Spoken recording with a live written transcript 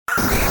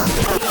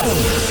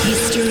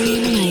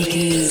History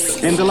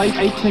Makers. In the late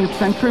 18th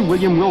century,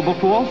 William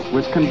Wilberforce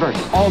was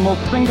converted.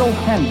 Almost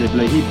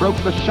single-handedly, he broke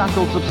the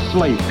shackles of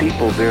slavery.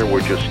 People there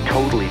were just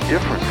totally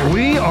different.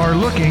 We are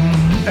looking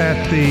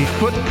at the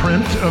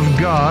footprint of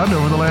God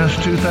over the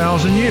last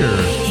 2,000 years.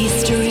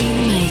 History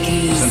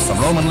Makers. Since the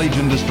Roman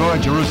legion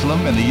destroyed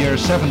Jerusalem in the year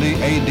 70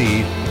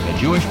 A.D., the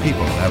Jewish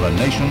people have a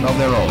nation of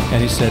their own.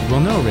 And he said, well,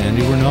 no,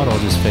 Randy, we're not all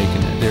just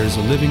faking it. There's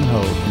a living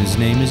hope, and his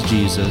name is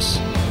Jesus.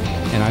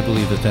 And I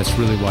believe that that's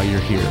really why you're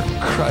here.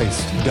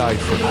 Christ died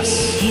for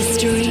us.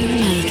 History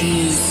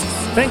Makers.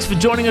 Thanks for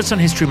joining us on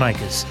History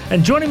Makers.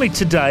 And joining me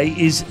today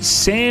is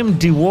Sam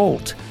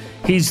DeWalt.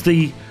 He's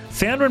the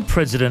founder and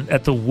president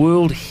at the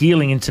World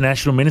Healing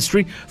International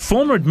Ministry,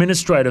 former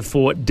administrator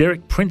for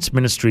Derek Prince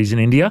Ministries in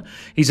India.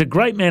 He's a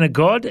great man of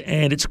God,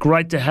 and it's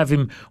great to have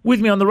him with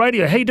me on the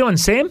radio. How you doing,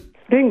 Sam?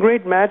 Doing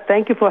great, Matt.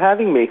 Thank you for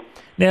having me.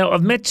 Now,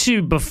 I've met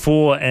you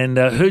before and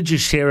heard you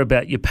share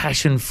about your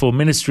passion for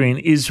ministry in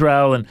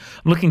Israel, and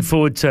I'm looking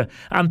forward to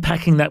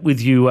unpacking that with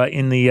you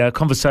in the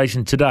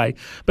conversation today.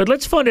 But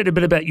let's find out a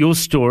bit about your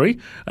story.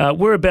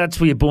 Whereabouts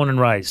were you born and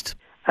raised?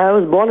 I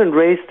was born and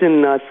raised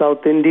in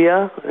South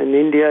India. In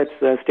India, it's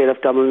the state of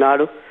Tamil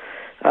Nadu.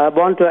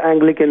 Born to an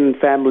Anglican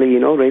family,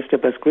 raised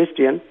up as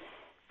Christian,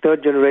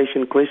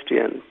 third-generation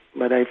Christian.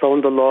 But I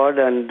found the Lord,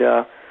 and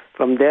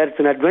from there, it's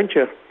an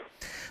adventure.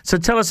 So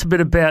tell us a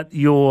bit about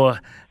your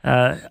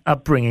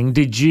upbringing.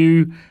 Did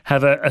you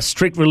have a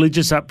strict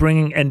religious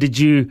upbringing, and did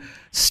you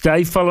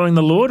stay following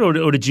the Lord,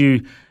 or did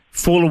you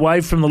fall away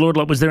from the Lord?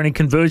 Like, was there any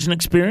conversion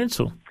experience?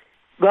 Or?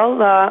 Well,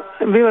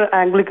 we were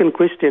Anglican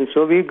Christians,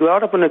 so we grew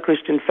up in a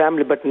Christian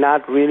family, but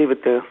not really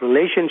with the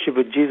relationship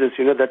with Jesus.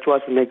 That's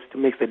what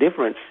makes the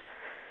difference.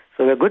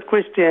 So we're good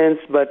Christians,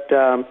 but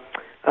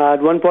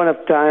at one point of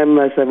time,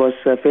 as I was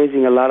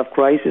facing a lot of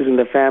crisis in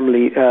the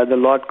family, the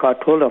Lord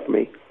caught hold of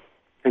me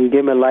and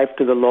gave my life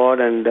to the Lord.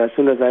 And as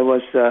soon as I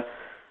was, as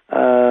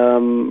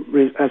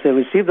I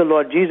received the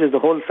Lord Jesus, the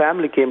whole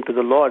family came to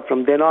the Lord.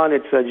 From then on,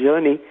 it's a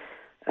journey.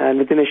 And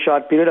within a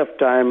short period of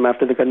time,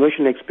 after the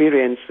conversion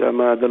experience,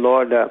 the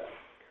Lord,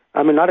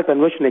 not a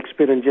conversion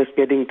experience, just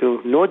getting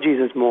to know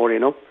Jesus more,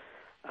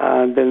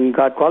 then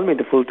God called me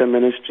to full-time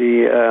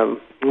ministry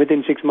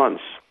within 6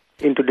 months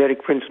into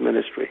Derek Prince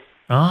Ministry.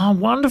 Oh,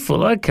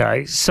 wonderful.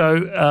 Okay.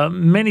 So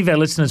many of our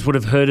listeners would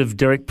have heard of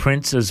Derek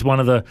Prince as one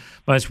of the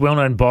most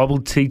well-known Bible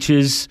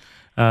teachers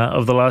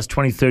of the last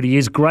 20, 30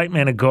 years. Great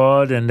man of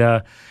God,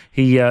 and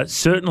he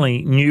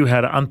certainly knew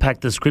how to unpack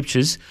the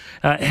scriptures.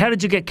 How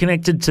did you get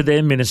connected to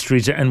their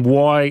ministries, and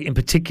why in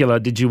particular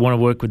did you want to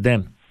work with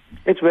them?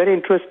 It's very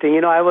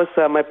interesting. I was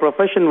my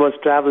profession was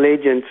travel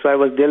agent, so I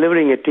was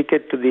delivering a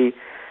ticket to the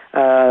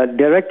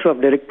director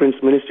of Derek Prince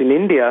Ministry in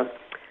India.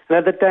 And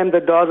at the time, the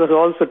dog was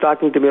also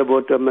talking to me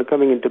about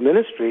coming into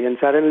ministry. And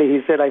suddenly he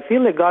said, I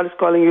feel like God is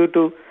calling you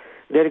to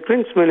Derek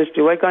Prince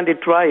Ministry. Why can't you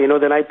try?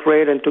 Then I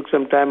prayed and took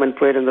some time and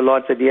prayed, and the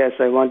Lord said, yes,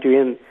 I want you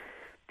in.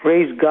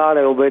 Praise God,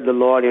 I obeyed the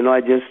Lord.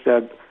 I just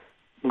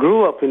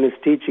grew up in his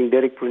teaching,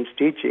 Derek Prince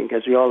teaching.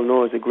 As we all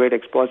know, is a great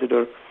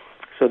expositor.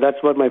 So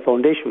that's what my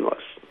foundation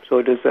was. So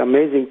it is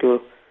amazing to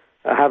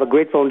have a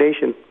great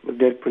foundation with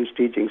Derek Prince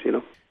teachings,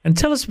 And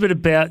tell us a bit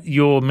about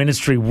your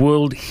ministry,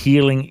 World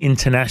Healing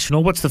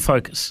International. What's the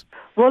focus?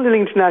 World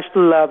Healing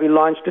International, we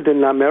launched it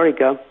in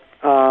America.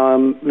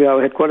 We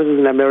have headquarters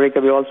in America.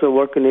 We also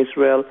work in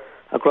Israel,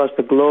 across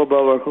the globe.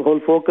 Our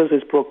whole focus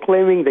is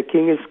proclaiming the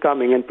King is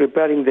coming and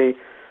preparing the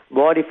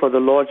body for the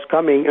Lord's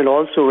coming, and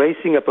also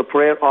raising up a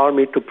prayer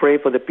army to pray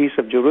for the peace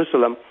of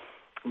Jerusalem,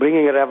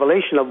 bringing a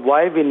revelation of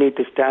why we need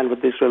to stand with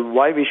Israel,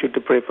 why we should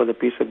to pray for the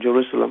peace of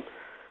Jerusalem.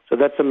 So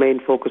that's the main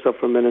focus of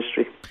our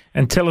ministry.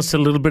 And tell us a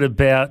little bit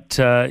about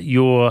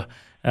your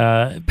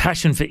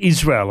passion for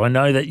Israel. I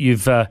know that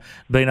you've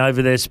been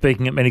over there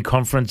speaking at many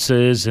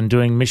conferences and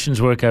doing missions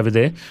work over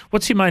there.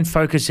 What's your main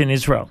focus in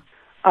Israel?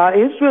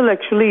 Israel,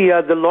 actually,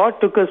 the Lord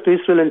took us to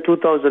Israel in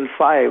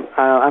 2005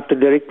 after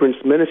Derek Prince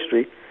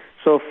Ministry.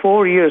 So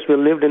 4 years we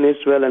lived in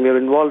Israel, and we were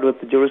involved with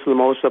the Jerusalem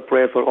House of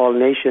Prayer for All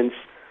Nations.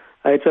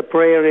 It's a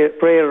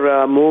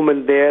prayer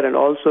movement there, and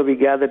also we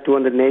gather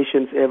 200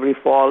 nations every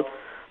fall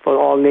for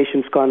All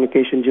Nations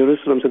Convocation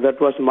Jerusalem. So that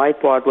was my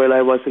part while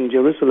I was in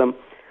Jerusalem.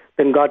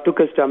 Then God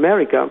took us to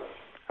America.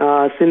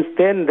 Since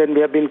then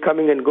we have been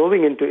coming and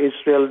going into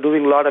Israel,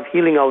 doing a lot of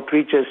healing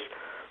outreaches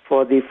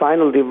for the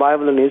final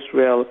revival in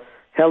Israel,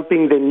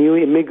 helping the new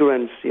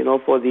immigrants,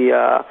 for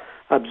the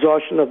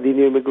absorption of the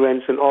new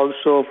immigrants, and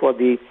also for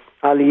the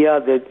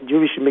Aliyah, the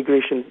Jewish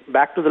immigration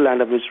back to the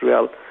land of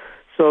Israel.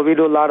 So we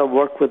do a lot of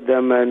work with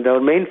them, and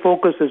our main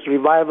focus is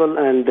revival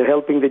and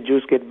helping the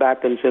Jews get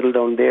back and settle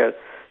down there.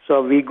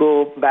 So we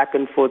go back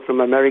and forth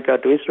from America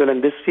to Israel,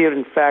 and this year,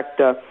 in fact,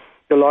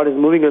 the Lord is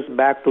moving us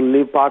back to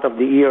live part of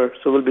the year.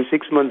 So we'll be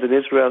 6 months in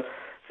Israel,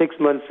 6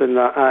 months in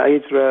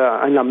Israel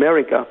and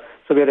America.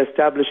 So we are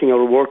establishing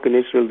our work in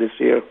Israel this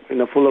year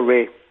in a full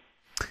array.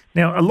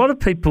 Now, a lot of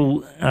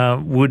people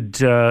would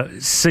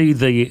see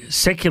the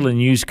secular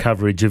news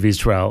coverage of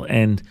Israel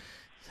and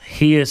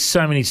hear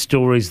so many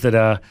stories that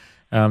are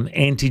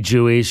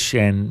anti-Jewish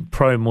and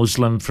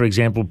pro-Muslim, for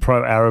example,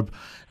 pro-Arab.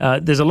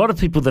 There's a lot of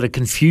people that are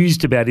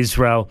confused about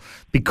Israel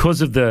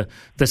because of the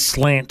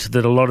slant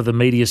that a lot of the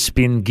media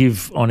spin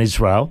give on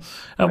Israel.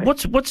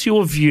 What's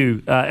your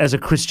view as a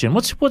Christian?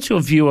 What's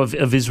your view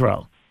of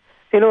Israel?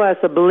 As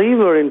a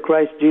believer in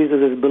Christ Jesus,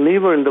 as a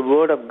believer in the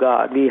Word of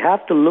God, we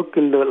have to look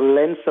in the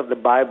lens of the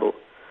Bible.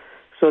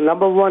 So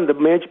number one, the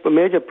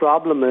major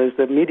problem is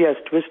that media is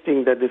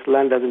twisting that this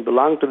land doesn't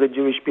belong to the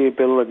Jewish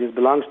people, or this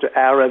belongs to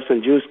Arabs,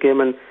 and Jews came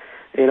and,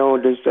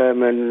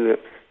 and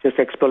just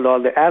expelled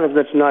all the Arabs.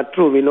 That's not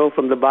true. We know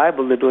from the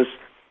Bible that it was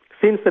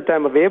since the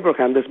time of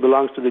Abraham, this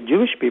belongs to the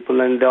Jewish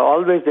people, and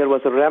always there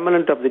was a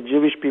remnant of the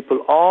Jewish people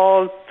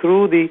all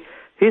through the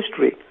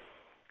history.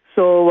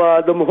 So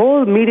the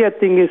whole media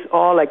thing is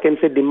all, I can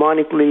say,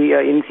 demonically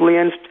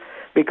influenced,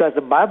 because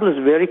the Bible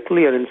is very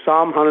clear in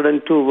Psalm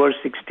 102, verse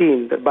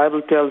 16. The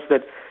Bible tells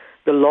that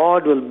the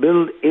Lord will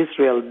build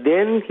Israel,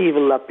 then he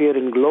will appear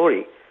in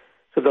glory.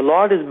 So the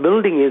Lord is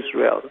building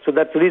Israel. So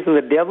that's the reason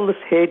the devil is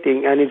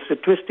hating and it's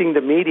twisting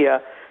the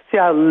media. See,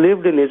 I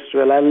lived in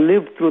Israel. I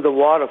lived through the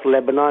war of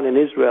Lebanon in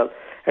Israel,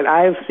 and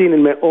I have seen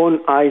in my own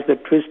eyes the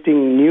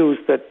twisting news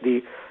that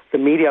the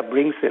media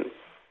brings in.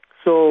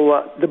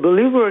 So the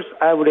believers,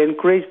 I would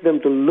encourage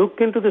them to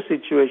look into the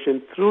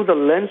situation through the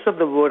lens of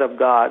the Word of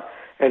God,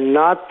 and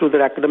not through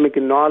their academic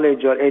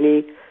knowledge or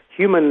any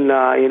human,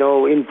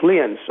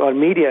 influence or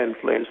media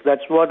influence.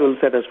 That's what will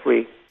set us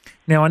free.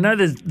 Now, I know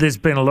that there's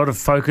been a lot of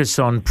focus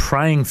on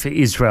praying for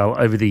Israel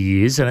over the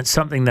years, and it's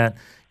something that,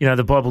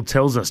 the Bible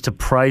tells us to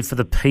pray for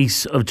the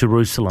peace of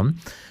Jerusalem.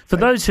 For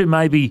those who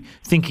may be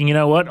thinking,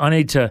 I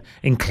need to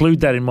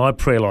include that in my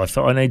prayer life.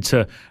 I need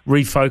to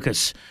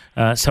refocus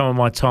some of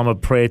my time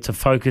of prayer to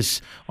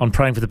focus on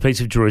praying for the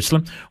peace of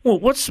Jerusalem. Well,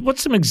 what's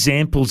some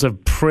examples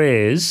of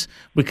prayers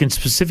we can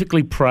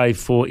specifically pray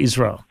for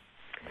Israel?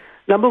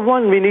 Number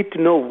one, we need to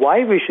know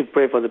why we should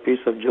pray for the peace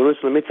of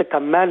Jerusalem. It's a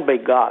command by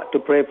God to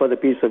pray for the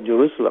peace of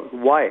Jerusalem.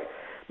 Why?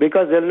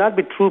 Because there will not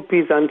be true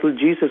peace until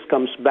Jesus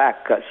comes back.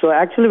 So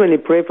actually, when you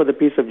pray for the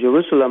peace of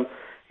Jerusalem,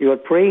 you are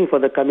praying for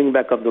the coming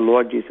back of the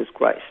Lord Jesus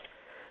Christ.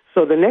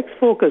 So the next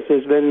focus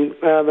is when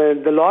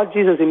the Lord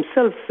Jesus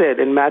himself said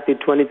in Matthew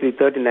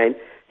 23:39,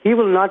 he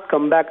will not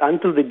come back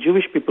until the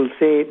Jewish people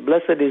say,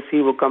 blessed is he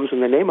who comes in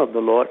the name of the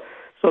Lord.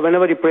 So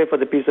whenever you pray for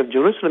the peace of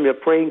Jerusalem, you're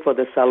praying for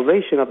the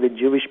salvation of the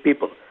Jewish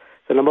people.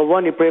 So number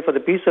one, you pray for the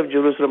peace of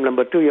Jerusalem.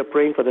 Number two, you're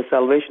praying for the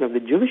salvation of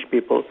the Jewish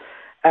people.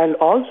 And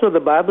also the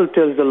Bible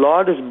tells the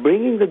Lord is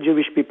bringing the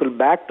Jewish people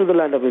back to the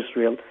land of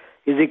Israel.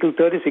 Ezekiel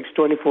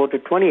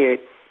 36:24-28.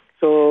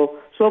 So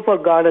far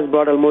God has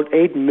brought almost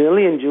 8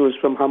 million Jews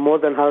from more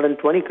than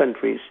 120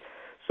 countries.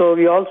 So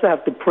we also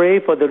have to pray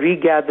for the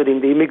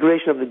regathering, the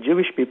immigration of the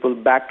Jewish people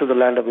back to the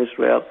land of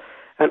Israel.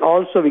 And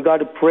also we got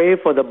to pray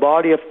for the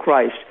body of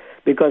Christ,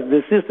 because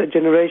this is the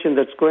generation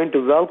that's going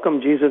to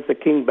welcome Jesus the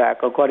King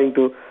back, according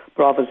to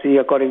prophecy,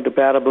 according to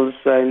parables,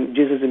 and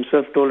Jesus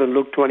himself told in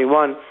Luke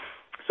 21.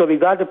 So we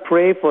got to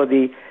pray for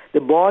the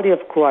body of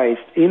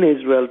Christ in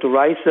Israel to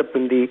rise up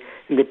in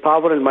the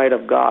power and might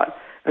of God.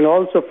 And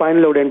also,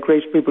 finally, I would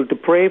encourage people to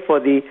pray for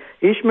the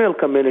Ishmael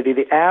community,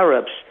 the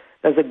Arabs.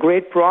 There's a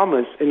great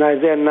promise in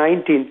Isaiah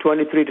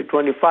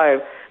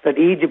 19:23-25 that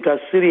Egypt,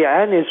 Assyria,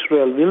 and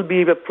Israel will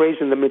be a praise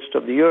in the midst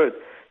of the earth.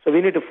 So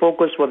we need to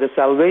focus for the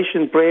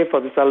salvation, pray for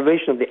the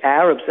salvation of the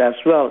Arabs as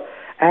well,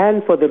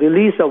 and for the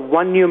release of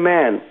one new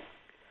man.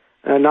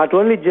 Not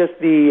only just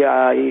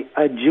the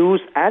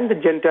Jews and the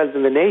Gentiles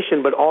in the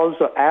nation, but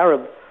also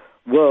Arab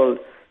world.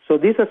 So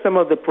these are some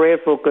of the prayer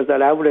focus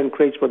that I would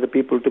encourage for the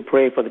people to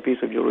pray for the peace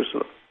of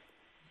Jerusalem.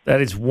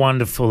 That is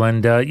wonderful.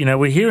 And,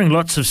 we're hearing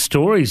lots of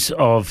stories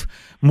of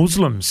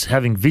Muslims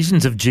having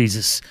visions of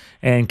Jesus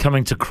and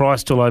coming to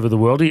Christ all over the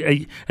world.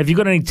 Have you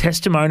got any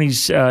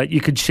testimonies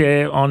you could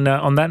share on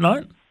that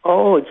note?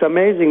 Oh, it's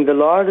amazing. The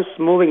Lord is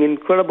moving in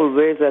incredible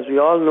ways. As we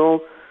all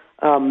know,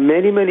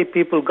 many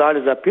people God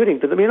is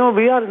appearing to them.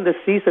 We are in the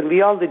season.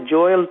 We are the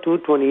Joel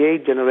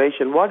 2:28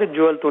 generation. What did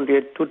Joel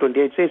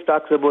 2:28 say? It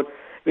talks about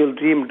we'll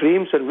dream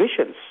dreams and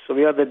visions. So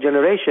we are the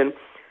generation.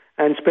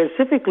 And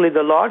specifically,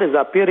 the Lord is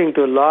appearing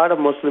to a lot of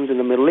Muslims in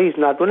the Middle East,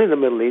 not only in the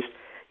Middle East,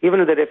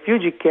 even in the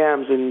refugee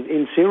camps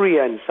in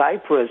Syria and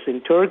Cyprus, in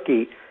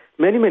Turkey,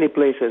 many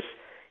places.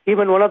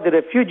 Even one of the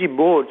refugee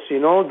boats, the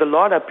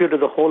Lord appeared to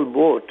the whole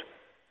boat.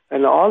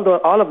 And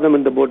all of them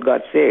in the boat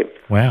got saved.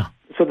 Wow.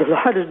 So the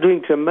Lord is doing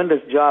a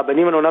tremendous job. And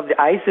even one of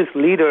the ISIS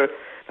leader,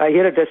 I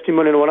heard a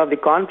testimony in one of the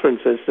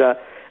conferences.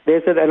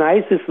 They said an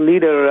ISIS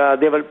leader,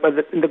 they were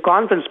in the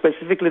conference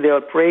specifically, they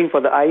were praying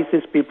for the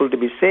ISIS people to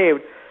be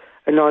saved.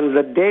 And on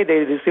the day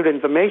they received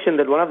information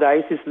that one of the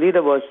ISIS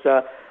leader was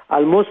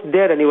almost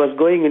dead and he was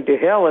going into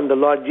hell, and the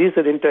Lord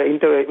Jesus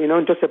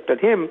intercepted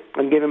him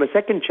and gave him a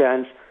second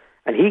chance.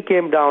 And he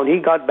came down, he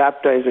got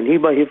baptized, and he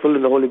filled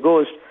in the Holy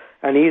Ghost,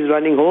 and he's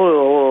running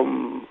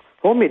home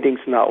meetings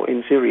now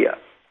in Syria.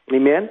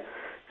 Amen?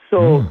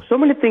 So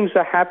many things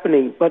are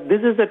happening, but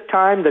this is the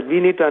time that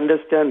we need to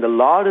understand the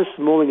Lord is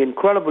moving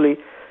incredibly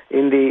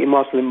in the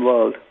Muslim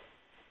world.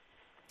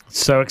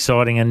 So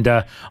exciting. And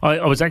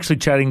I was actually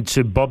chatting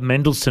to Bob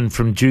Mendelsohn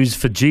from Jews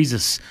for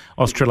Jesus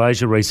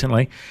Australasia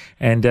recently,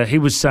 and he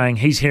was saying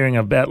he's hearing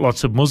about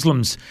lots of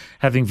Muslims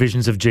having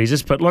visions of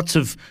Jesus, but lots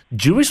of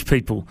Jewish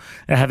people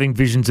are having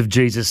visions of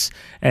Jesus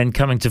and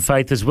coming to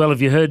faith as well.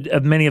 Have you heard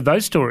of many of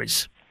those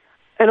stories?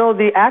 You know,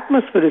 the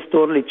atmosphere is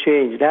totally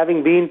changed.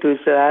 Having been to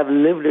Israel, I've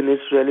lived in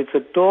Israel. It's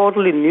a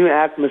totally new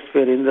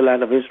atmosphere in the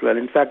land of Israel.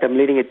 In fact, I'm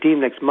leading a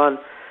team next month.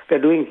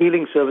 They're doing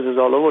healing services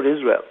all over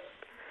Israel.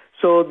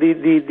 So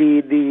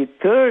the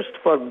thirst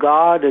for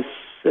God is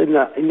in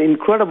an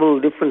incredible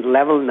different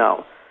level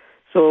now.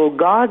 So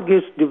God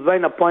gives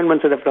divine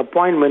appointments after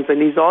appointments,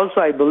 and He's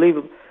also, I believe,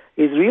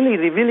 is really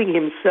revealing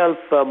Himself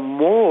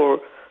more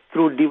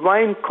through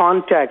divine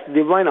contacts,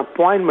 divine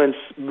appointments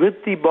with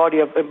the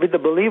with the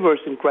believers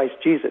in Christ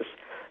Jesus.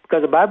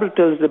 Because the Bible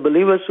tells the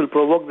believers will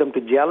provoke them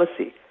to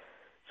jealousy.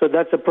 So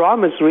that's a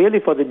promise really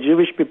for the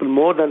Jewish people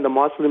more than the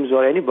Muslims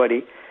or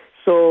anybody.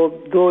 So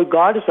though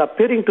God is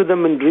appearing to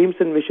them in dreams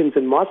and visions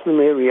in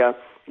Muslim area,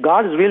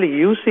 God is really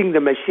using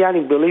the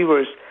Messianic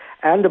believers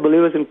and the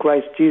believers in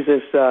Christ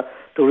Jesus to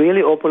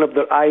really open up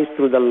their eyes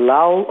through the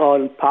love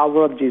and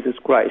power of Jesus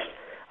Christ.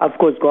 Of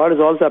course, God is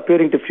also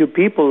appearing to few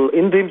people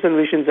in dreams and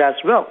visions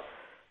as well.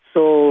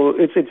 So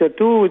it's a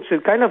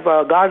kind of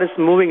God is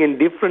moving in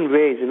different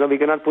ways. You know, we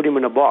cannot put Him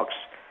in a box.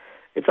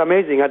 It's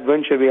amazing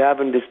adventure we have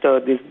in these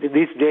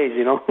days,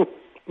 you know,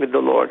 with the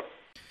Lord.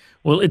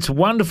 Well, it's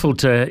wonderful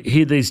to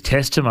hear these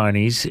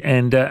testimonies.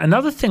 And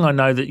another thing I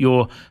know that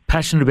you're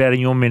passionate about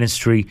in your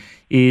ministry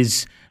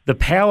is the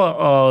power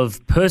of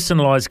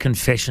personalised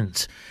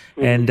confessions.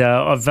 Mm-hmm. And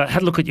I've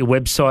had a look at your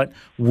website,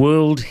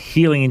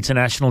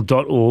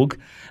 worldhealinginternational.org.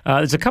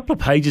 There's a couple of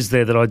pages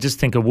there that I just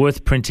think are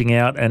worth printing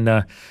out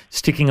and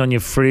sticking on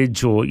your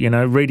fridge or, you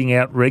know, reading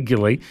out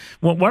regularly.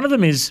 Well, one of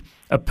them is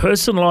a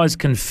personalised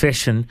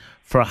confession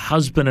for a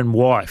husband and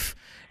wife.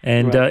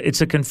 And right.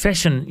 It's a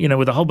confession, you know,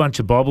 with a whole bunch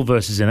of Bible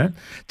verses in it.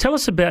 Tell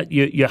us about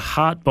your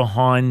heart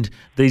behind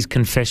these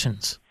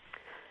confessions.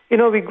 You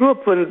know, we grew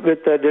up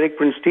with Derek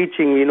Prince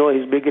teaching. You know,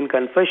 he's big in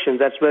confessions.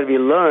 That's where we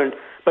learned.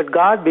 But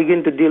God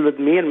began to deal with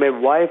me and my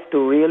wife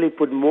to really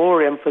put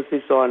more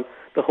emphasis on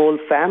the whole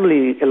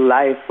family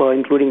life,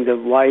 including the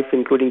wife,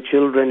 including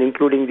children,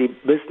 including the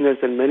business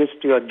and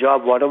ministry or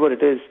job, whatever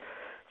it is.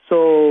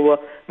 So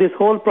this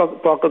whole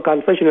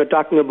confession you're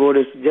talking about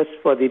is just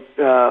for the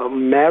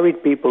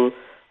married people,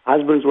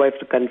 husbands, wives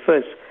to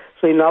confess.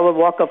 So in our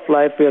walk of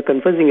life, we are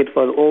confessing it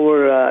for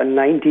over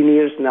 19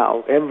 years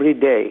now. Every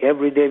day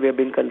we have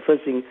been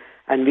confessing,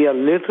 and we are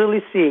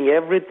literally seeing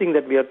everything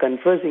that we are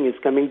confessing is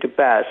coming to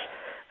pass.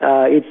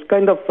 It's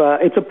kind of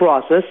it's a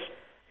process.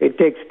 It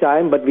takes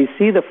time, but we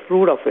see the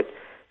fruit of it.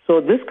 So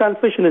this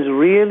confession is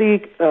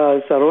really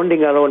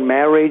surrounding around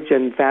marriage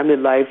and family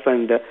life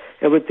and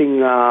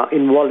everything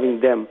involving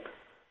them.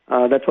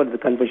 That's what the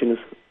confession is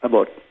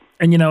about.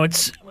 And, you know,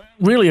 it's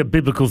really a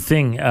biblical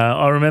thing.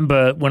 I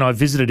remember when I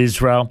visited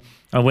Israel,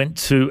 I went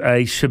to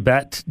a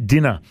Shabbat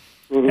dinner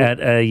at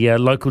a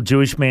local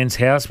Jewish man's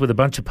house with a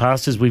bunch of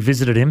pastors. We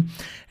visited him,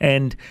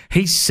 and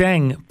he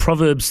sang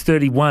Proverbs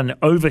 31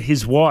 over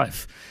his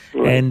wife,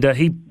 and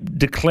he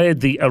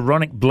declared the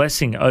Aaronic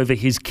blessing over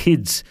his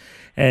kids.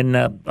 And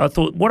I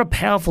thought, what a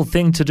powerful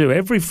thing to do.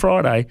 Every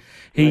Friday,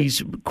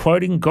 he's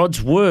quoting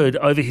God's word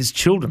over his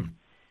children.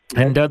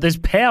 And there's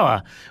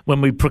power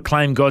when we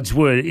proclaim God's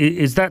word.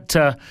 Is that,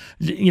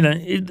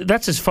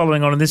 that's just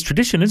following on in this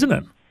tradition, isn't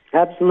it?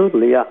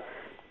 Absolutely, yeah.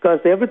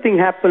 Because everything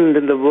happened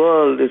in the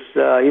world,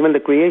 even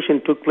the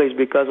creation took place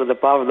because of the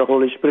power of the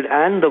Holy Spirit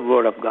and the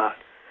word of God.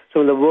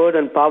 So when the word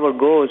and power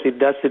goes, it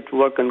does its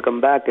work and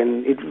come back,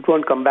 and it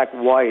won't come back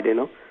void, you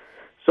know.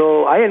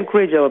 So I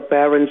encourage our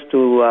parents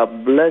to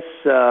bless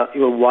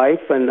your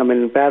wife, and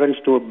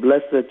parents to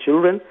bless their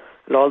children,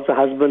 and also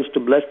husbands to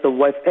bless the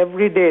wife.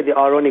 Every day, the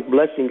Aaronic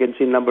blessing, you can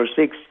see number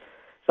 6.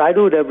 So I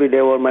do it every day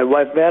over my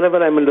wife,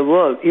 wherever I'm in the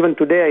world. Even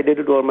today, I did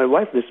it over my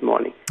wife this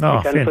morning.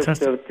 Oh,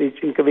 fantastic. We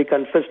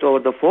confessed over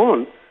the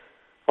phone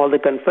all the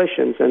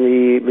confessions, and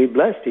we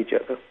blessed each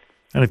other.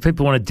 And if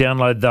people want to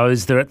download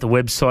those, they're at the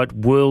website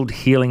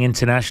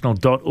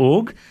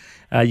worldhealinginternational.org.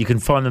 You can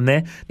find them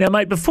there. Now,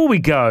 mate, before we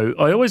go,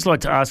 I always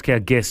like to ask our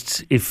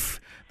guests if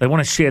they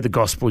want to share the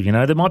gospel. You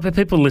know, there might be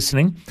people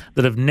listening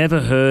that have never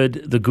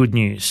heard the good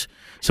news.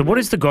 So what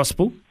is the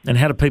gospel, and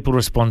how do people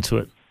respond to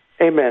it?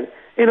 Amen.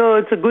 You know,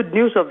 it's the good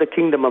news of the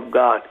kingdom of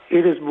God.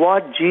 It is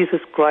what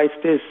Jesus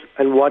Christ is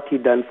and what He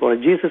done for us.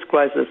 Jesus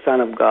Christ is the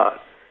Son of God.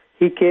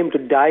 He came to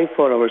die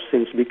for our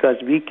sins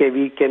because we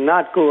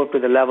cannot go up to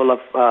the level of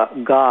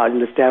God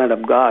and the standard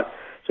of God.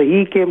 So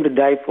He came to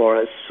die for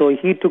us. So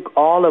He took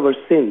all our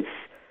sins.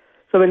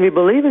 So when we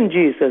believe in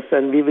Jesus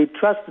and we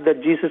trust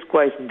that Jesus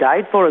Christ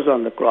died for us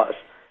on the cross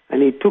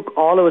and He took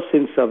all our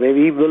sins away,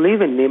 we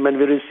believe in Him and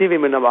we receive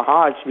Him in our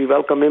hearts, we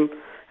welcome Him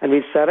and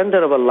we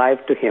surrender our life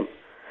to Him.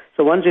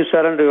 So once you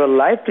surrender your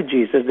life to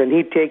Jesus, then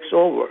He takes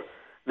over.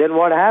 Then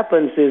what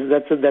happens is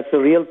that's the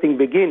real thing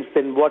begins.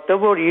 Then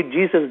whatever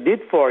Jesus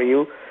did for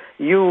you,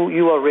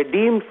 you are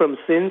redeemed from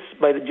sins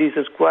by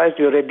Jesus Christ.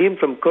 You are redeemed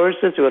from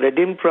curses. You are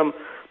redeemed from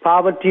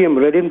poverty, I'm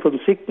redeemed from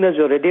sickness,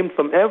 you're redeemed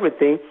from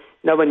everything.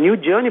 Now a new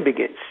journey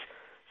begins.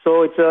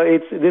 So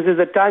this is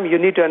a time you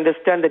need to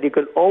understand that you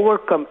can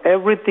overcome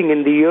everything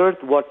in the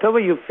earth, whatever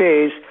you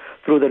face,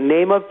 through the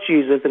name of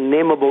Jesus, the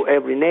name above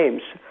every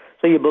name.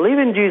 So you believe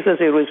in Jesus,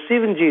 you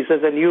receive in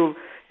Jesus, and you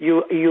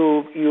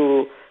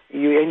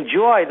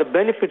enjoy the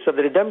benefits of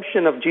the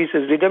redemption of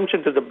Jesus,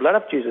 redemption through the blood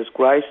of Jesus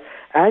Christ,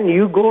 and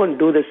you go and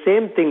do the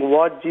same thing,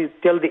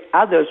 tell the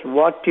others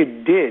what you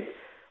did,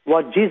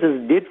 what Jesus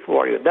did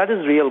for you. That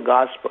is real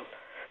gospel.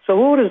 So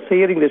who is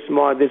hearing this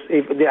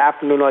the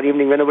afternoon or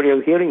evening, whenever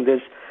you're hearing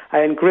this,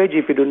 I encourage you,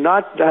 if you do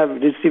not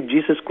have received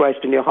Jesus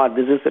Christ in your heart,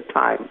 this is the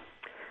time.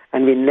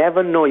 And we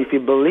never know, if you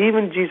believe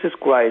in Jesus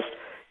Christ,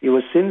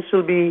 your sins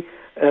will be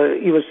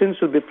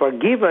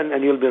forgiven,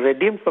 and you'll be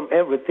redeemed from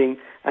everything,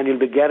 and you'll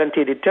be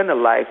guaranteed eternal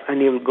life,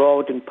 and you'll go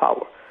out in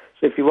power.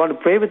 So if you want to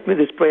pray with me,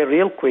 this prayer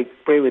real quick,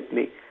 pray with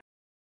me.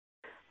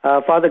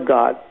 Father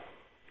God,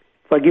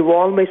 forgive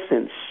all my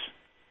sins.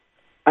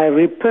 I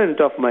repent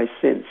of my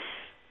sins.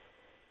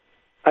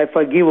 I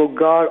forgive, O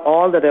God,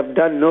 all that I've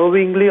done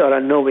knowingly or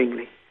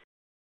unknowingly.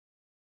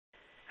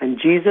 And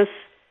Jesus,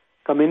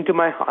 come into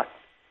my heart.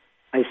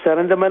 I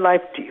surrender my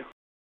life to you.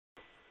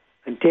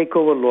 And take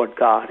over, Lord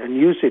God, and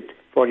use it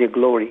for your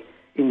glory.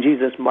 In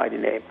Jesus' mighty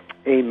name,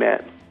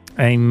 amen.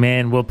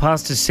 Amen. Well,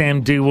 Pastor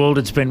Sam Dewald,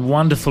 it's been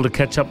wonderful to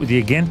catch up with you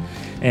again.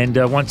 And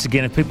once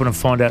again, if people want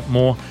to find out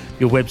more,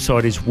 your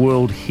website is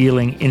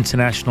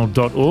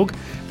worldhealinginternational.org.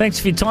 Thanks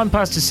for your time,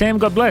 Pastor Sam.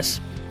 God bless.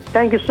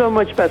 Thank you so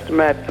much, Pastor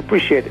Matt.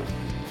 Appreciate it.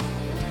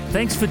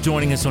 Thanks for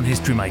joining us on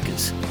History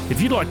Makers.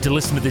 If you'd like to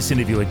listen to this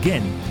interview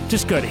again,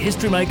 just go to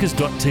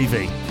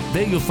historymakers.tv.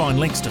 There you'll find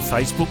links to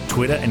Facebook,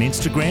 Twitter and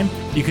Instagram.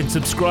 You can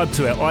subscribe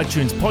to our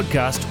iTunes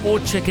podcast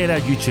or check out our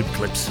YouTube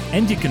clips.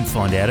 And you can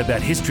find out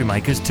about History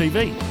Makers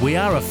TV. We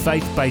are a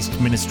faith-based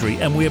ministry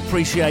and we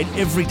appreciate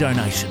every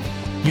donation.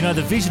 You know,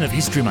 the vision of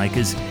History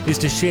Makers is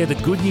to share the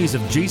good news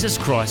of Jesus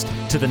Christ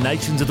to the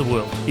nations of the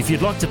world. If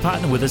you'd like to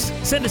partner with us,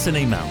 send us an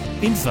email,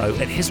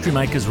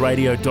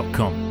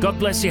 info@historymakersradio.com. God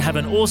bless you. Have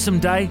an awesome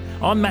day.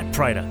 I'm Matt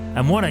Prater,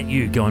 and why don't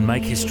you go and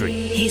make history?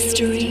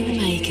 History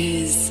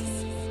Makers.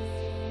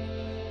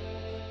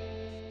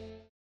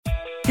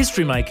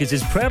 History Makers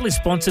is proudly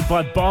sponsored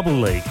by Bible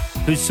League,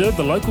 who serve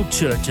the local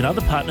church and other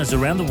partners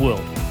around the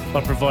world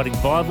by providing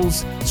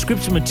Bibles,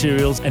 scripture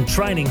materials and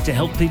training to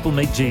help people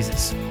meet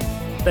Jesus.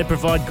 They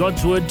provide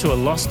God's Word to a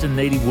lost and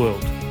needy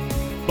world.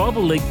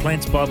 Bible League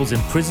plants Bibles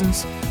in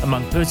prisons,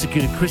 among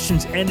persecuted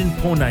Christians and in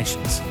poor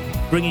nations,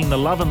 bringing the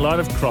love and light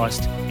of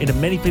Christ into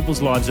many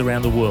people's lives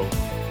around the world.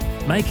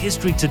 Make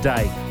history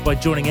today by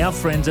joining our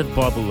friends at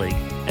Bible League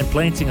and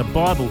planting a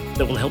Bible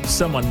that will help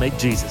someone meet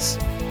Jesus.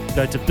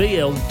 Go to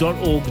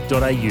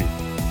bl.org.au.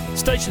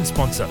 Station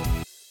sponsor,